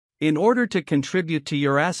In order to contribute to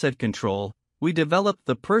your asset control, we developed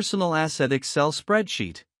the Personal Asset Excel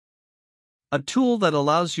spreadsheet, a tool that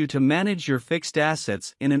allows you to manage your fixed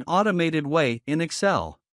assets in an automated way in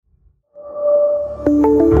Excel.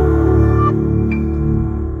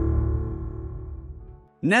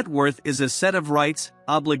 Net worth is a set of rights,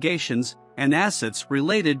 obligations, and assets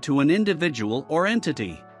related to an individual or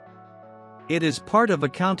entity. It is part of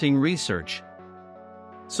accounting research.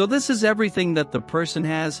 So this is everything that the person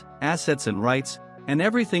has, assets and rights, and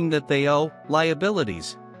everything that they owe,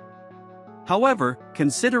 liabilities. However,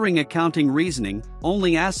 considering accounting reasoning,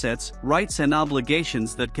 only assets, rights and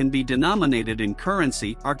obligations that can be denominated in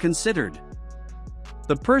currency are considered.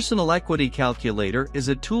 The personal equity calculator is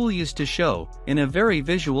a tool used to show, in a very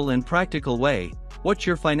visual and practical way, what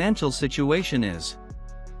your financial situation is.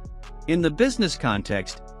 In the business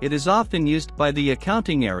context, it is often used by the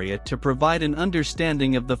accounting area to provide an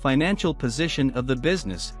understanding of the financial position of the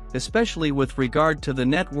business, especially with regard to the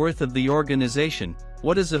net worth of the organization,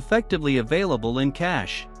 what is effectively available in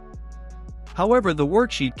cash. However, the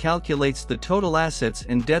worksheet calculates the total assets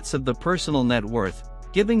and debts of the personal net worth,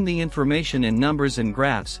 giving the information in numbers and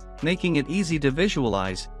graphs, making it easy to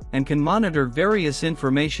visualize, and can monitor various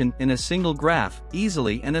information in a single graph,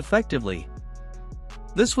 easily and effectively.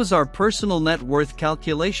 This was our personal net worth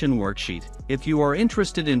calculation worksheet. If you are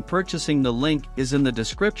interested in purchasing, the link is in the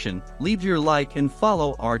description. Leave your like and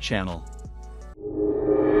follow our channel.